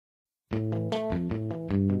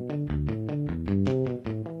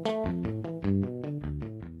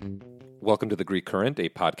Welcome to The Greek Current, a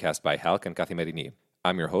podcast by Halk and Kathimerini.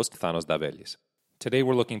 I'm your host, Thanos Davelis. Today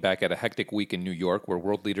we're looking back at a hectic week in New York where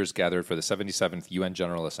world leaders gathered for the 77th UN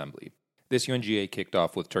General Assembly. This UNGA kicked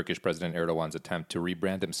off with Turkish President Erdogan's attempt to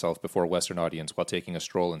rebrand himself before a Western audience while taking a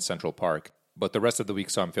stroll in Central Park. But the rest of the week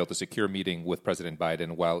saw him fail to secure a meeting with President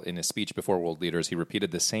Biden, while in his speech before world leaders he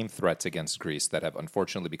repeated the same threats against Greece that have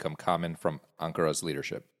unfortunately become common from Ankara's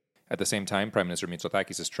leadership. At the same time, Prime Minister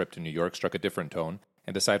Mitsotakis' trip to New York struck a different tone,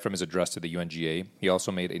 and aside from his address to the UNGA, he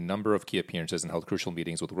also made a number of key appearances and held crucial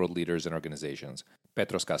meetings with world leaders and organizations.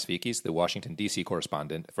 Petros Kasfikis, the Washington, D.C.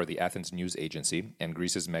 correspondent for the Athens news agency and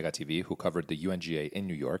Greece's Mega TV, who covered the UNGA in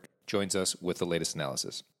New York, joins us with the latest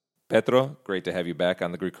analysis. Petro, great to have you back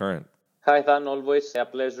on The Greek Current. Hi, Than. Always a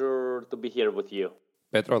pleasure to be here with you.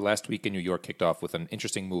 Petro, last week in New York kicked off with an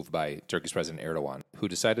interesting move by Turkish President Erdogan, who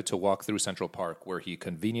decided to walk through Central Park where he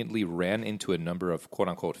conveniently ran into a number of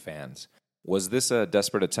quote-unquote fans. Was this a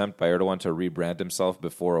desperate attempt by Erdogan to rebrand himself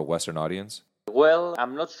before a Western audience? Well,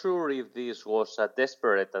 I'm not sure if this was a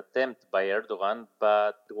desperate attempt by Erdogan,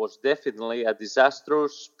 but it was definitely a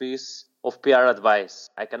disastrous piece of PR advice.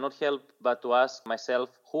 I cannot help but to ask myself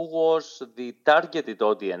who was the targeted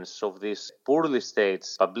audience of this poorly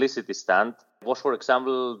staged publicity stunt. Was, for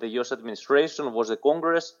example, the US administration, was the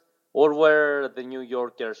Congress, or were the New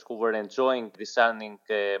Yorkers who were enjoying the sunny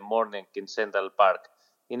morning in Central Park?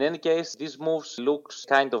 In any case, this move looks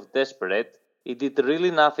kind of desperate. It did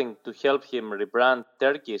really nothing to help him rebrand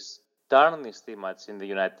Turkey's tarnished image in the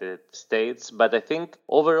United States, but I think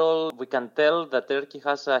overall we can tell that Turkey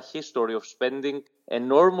has a history of spending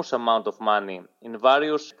enormous amount of money in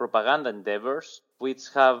various propaganda endeavors, which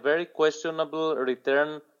have very questionable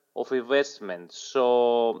return of investment.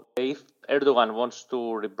 So if Erdogan wants to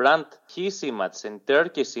rebrand his image and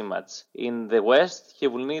Turkey's image in the West, he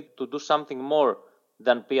will need to do something more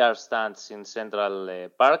than PR stunts in Central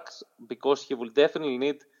Parks, because he will definitely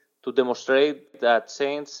need to demonstrate that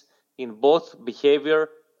change in both behavior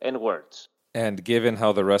and words. And given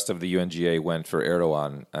how the rest of the UNGA went for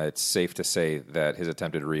Erdogan, it's safe to say that his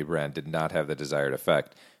attempted rebrand did not have the desired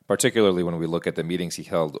effect, particularly when we look at the meetings he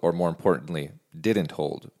held, or more importantly, didn't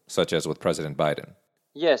hold, such as with President Biden.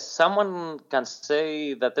 Yes, someone can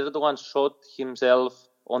say that Erdogan shot himself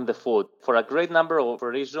on the foot. For a great number of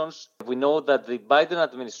reasons, we know that the Biden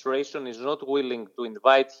administration is not willing to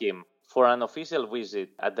invite him for an official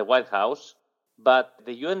visit at the White House, but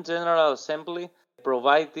the UN General Assembly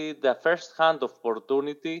provided a first-hand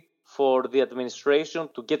opportunity for the administration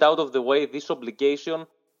to get out of the way this obligation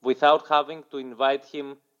without having to invite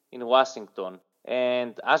him in Washington.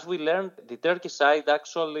 And as we learned, the Turkish side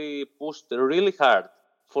actually pushed really hard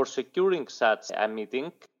for securing such a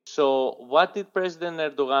meeting. So what did President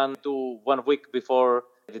Erdogan do 1 week before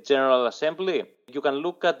the General Assembly? You can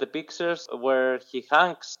look at the pictures where he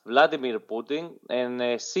thanks Vladimir Putin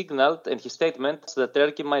and signaled in his statement that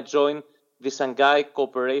Turkey might join the Shanghai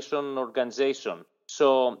Cooperation Organization.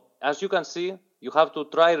 So as you can see, you have to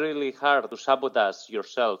try really hard to sabotage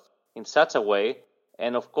yourself in such a way.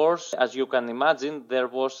 And of course, as you can imagine, there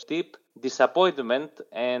was deep disappointment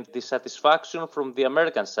and dissatisfaction from the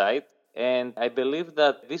American side. And I believe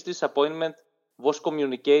that this disappointment was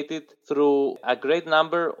communicated through a great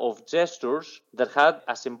number of gestures that had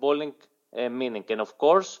a symbolic meaning. And of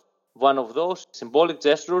course, one of those symbolic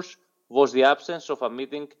gestures was the absence of a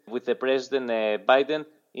meeting with the President Biden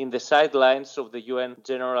in the sidelines of the UN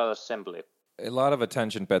General Assembly. A lot of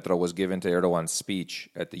attention, Petro, was given to Erdogan's speech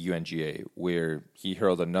at the UNGA, where he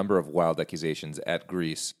hurled a number of wild accusations at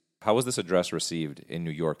Greece. How was this address received in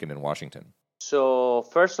New York and in Washington? So,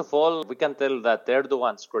 first of all, we can tell that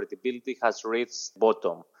Erdogan's credibility has reached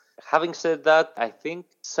bottom. Having said that, I think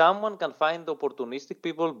someone can find opportunistic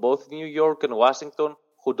people, both in New York and Washington,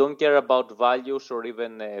 who don't care about values or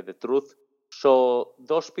even the truth. So,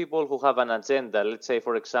 those people who have an agenda, let's say,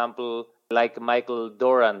 for example, like Michael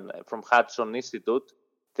Doran from Hudson Institute,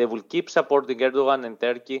 they will keep supporting Erdogan and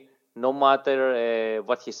Turkey no matter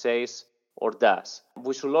what he says or does.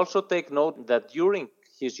 We should also take note that during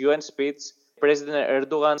his UN speech, President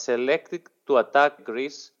Erdogan selected to attack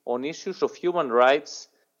Greece on issues of human rights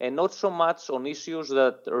and not so much on issues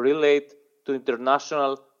that relate to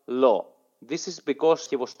international law. This is because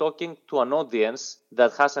he was talking to an audience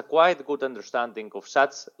that has a quite good understanding of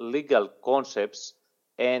such legal concepts,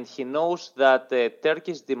 and he knows that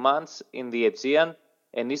Turkey's demands in the Aegean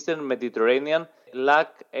and Eastern Mediterranean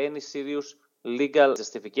lack any serious legal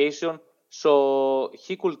justification, so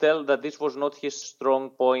he could tell that this was not his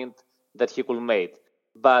strong point that he could make.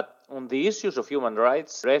 But on the issues of human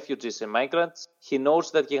rights, refugees and migrants, he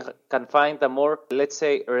knows that he can find a more, let's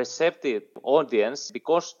say, receptive audience,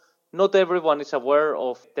 because not everyone is aware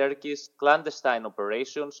of Turkey's clandestine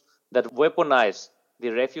operations that weaponize the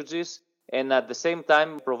refugees and at the same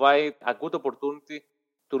time provide a good opportunity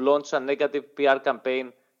to launch a negative PR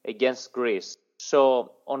campaign against Greece.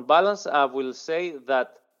 So, on balance, I will say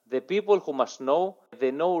that the people who must know,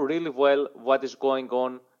 they know really well what is going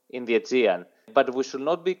on in the Aegean. But we should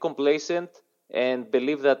not be complacent and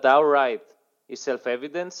believe that our right is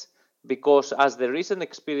self-evident, because as the recent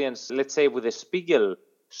experience, let's say with the Spiegel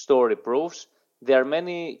story proves, there are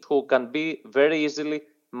many who can be very easily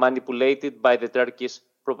manipulated by the Turkish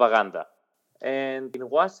propaganda. And in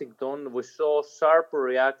Washington, we saw sharp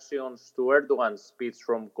reactions to Erdogan's speech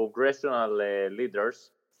from congressional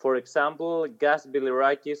leaders. For example, Gas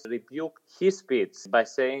Bilirakis rebuked his speech by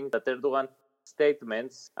saying that Erdogan's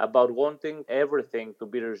statements about wanting everything to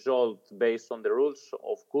be resolved based on the rules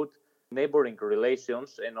of good neighboring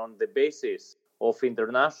relations and on the basis of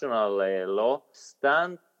international law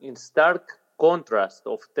stand in stark contrast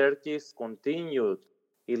of Turkey's continued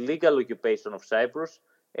illegal occupation of Cyprus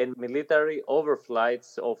and military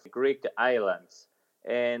overflights of Greek islands.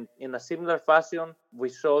 And in a similar fashion, we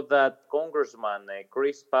saw that Congressman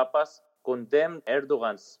Chris Papas condemned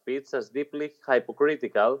Erdogan's speech as deeply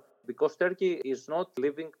hypocritical because Turkey is not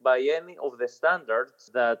living by any of the standards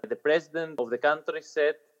that the president of the country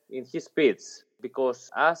set in his speech. Because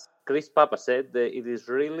as Chris Papa said, it is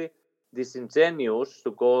really disingenuous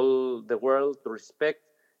to call the world to respect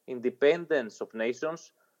independence of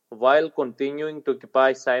nations while continuing to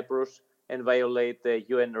occupy Cyprus and violate the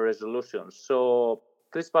UN resolutions. So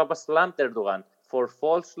Chris Papa slammed Erdogan for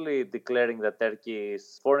falsely declaring that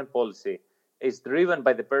Turkey's foreign policy is driven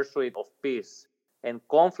by the pursuit of peace and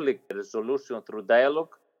conflict resolution through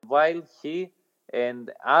dialogue, while he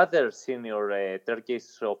and other senior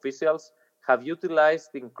Turkish officials have utilized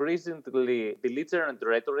increasingly belligerent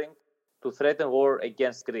rhetoric to threaten war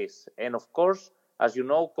against Greece. And of course, as you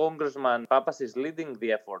know, Congressman Papas is leading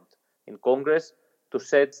the effort in Congress to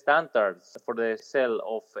set standards for the sale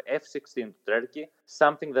of F-16 to Turkey,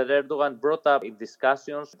 something that Erdogan brought up in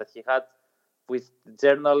discussions that he had with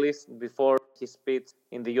journalists before his speech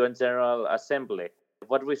in the UN General Assembly.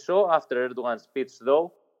 What we saw after Erdogan's speech,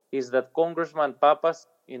 though, is that Congressman Papas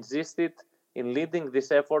insisted in leading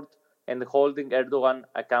this effort and holding Erdogan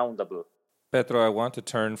accountable. Petro, I want to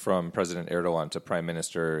turn from President Erdogan to Prime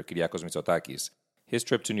Minister Kyriakos Mitsotakis. His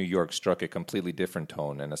trip to New York struck a completely different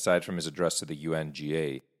tone, and aside from his address to the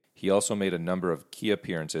UNGA, he also made a number of key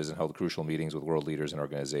appearances and held crucial meetings with world leaders and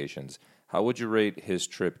organizations. How would you rate his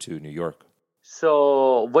trip to New York?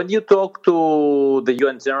 So, when you talk to the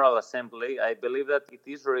UN General Assembly, I believe that it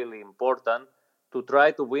is really important to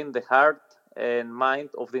try to win the heart and mind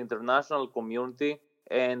of the international community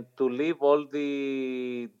and to leave all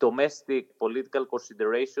the domestic political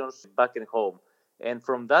considerations back in home. And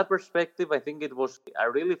from that perspective, I think it was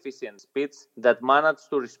a really efficient speech that managed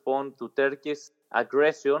to respond to Turkey's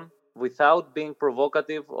aggression without being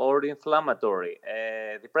provocative or inflammatory.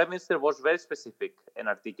 The Prime Minister was very specific and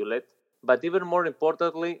articulate, but even more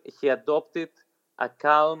importantly, he adopted a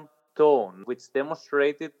calm tone, which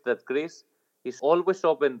demonstrated that Greece is always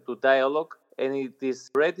open to dialogue and it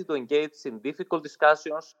is ready to engage in difficult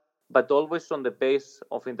discussions, but always on the base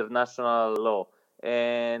of international law.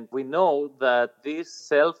 And we know that this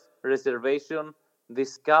self-reservation,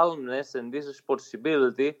 this calmness, and this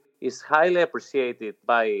responsibility is highly appreciated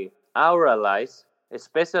by our allies,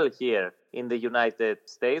 especially here in the United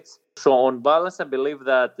States. So on balance, I believe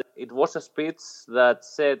that it was a speech that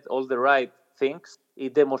said all the right things.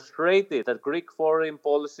 It demonstrated that Greek foreign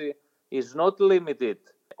policy is not limited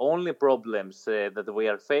only problems that we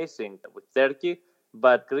are facing with Turkey,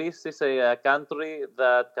 but Greece is a country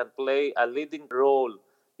that can play a leading role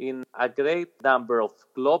in a great number of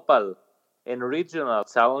global and regional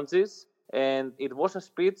challenges. And it was a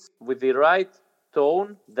speech with the right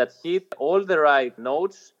tone that hit all the right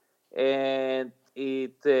notes, and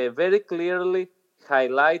it very clearly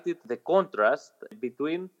highlighted the contrast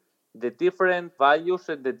between the different values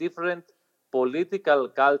and the different political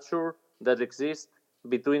culture that exists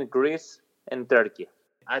between Greece and Turkey.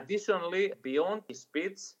 Additionally, beyond his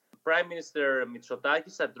speech, Prime Minister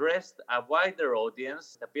Mitsotakis addressed a wider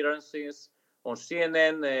audience, appearances on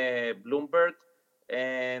CNN, Bloomberg,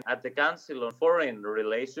 and at the Council on Foreign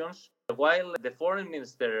Relations, while the Foreign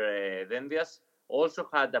Minister Dendias also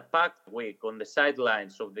had a packed week on the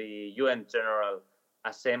sidelines of the UN General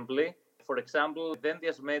Assembly. For example,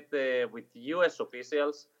 Dendias met with US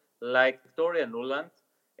officials like Victoria Nuland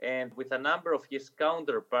and with a number of his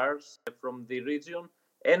counterparts from the region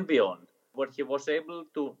and beyond, where he was able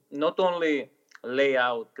to not only lay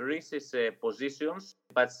out Greece's positions,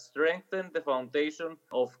 but strengthen the foundation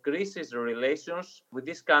of Greece's relations with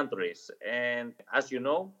these countries. And as you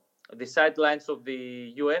know, the sidelines of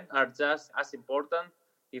the UN are just as important,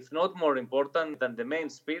 if not more important, than the main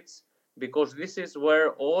speech, because this is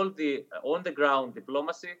where all the on-the-ground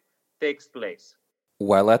diplomacy takes place.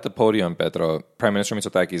 While at the podium, Petro, Prime Minister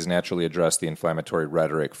Mitsotakis naturally addressed the inflammatory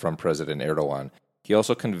rhetoric from President Erdogan. He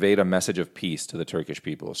also conveyed a message of peace to the Turkish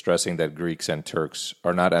people, stressing that Greeks and Turks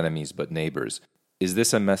are not enemies but neighbors. Is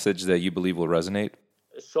this a message that you believe will resonate?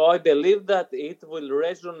 So I believe that it will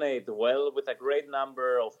resonate well with a great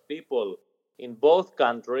number of people in both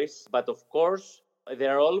countries, but of course,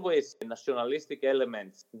 there are always nationalistic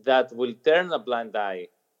elements that will turn a blind eye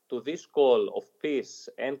to this call of peace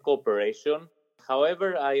and cooperation.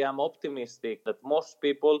 However, I am optimistic that most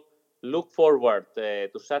people look forward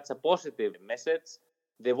to such a positive message.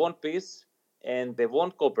 They want peace and they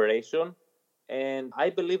want cooperation. And I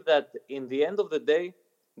believe that in the end of the day,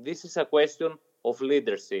 this is a question of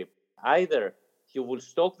leadership. Either you will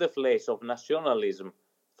stoke the flames of nationalism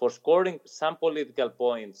for scoring some political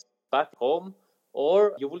points back home,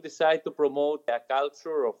 or you will decide to promote a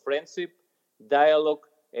culture of friendship, dialogue,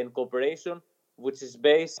 and cooperation, which is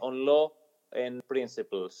based on law and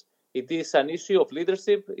principles. It is an issue of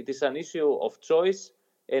leadership, it is an issue of choice,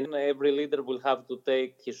 and every leader will have to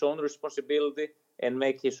take his own responsibility and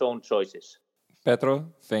make his own choices.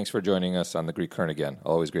 Petro, thanks for joining us on The Greek Current again.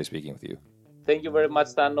 Always great speaking with you. Thank you very much,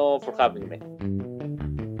 Thano, for having me.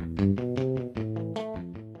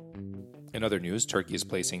 In other news, Turkey is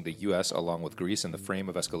placing the U.S. along with Greece in the frame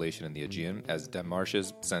of escalation in the Aegean as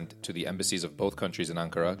demarches sent to the embassies of both countries in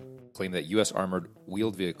Ankara claim that U.S. armored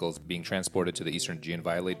wheeled vehicles being transported to the eastern Aegean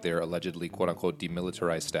violate their allegedly quote-unquote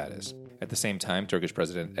demilitarized status. At the same time, Turkish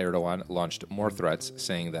President Erdogan launched more threats,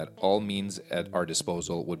 saying that all means at our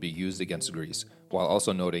disposal would be used against Greece, while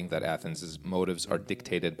also noting that Athens' motives are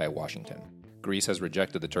dictated by Washington. Greece has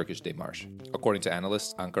rejected the Turkish démarche. According to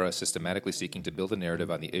analysts, Ankara is systematically seeking to build a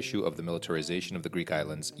narrative on the issue of the militarization of the Greek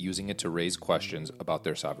islands, using it to raise questions about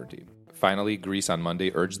their sovereignty. Finally, Greece on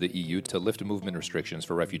Monday urged the EU to lift movement restrictions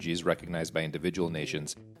for refugees recognized by individual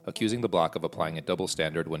nations, accusing the bloc of applying a double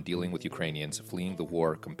standard when dealing with Ukrainians fleeing the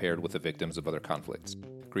war compared with the victims of other conflicts.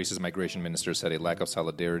 Greece's migration minister said a lack of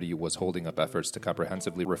solidarity was holding up efforts to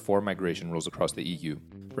comprehensively reform migration rules across the EU.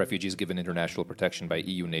 Refugees given international protection by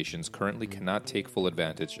EU nations currently cannot take full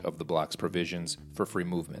advantage of the bloc's provisions for free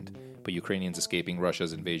movement, but Ukrainians escaping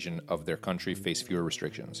Russia's invasion of their country face fewer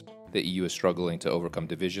restrictions. The EU is struggling to overcome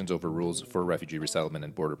divisions over rules for refugee resettlement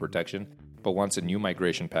and border protection, but wants a new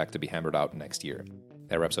migration pact to be hammered out next year.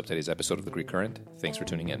 That wraps up today's episode of The Greek Current. Thanks for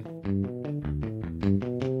tuning in.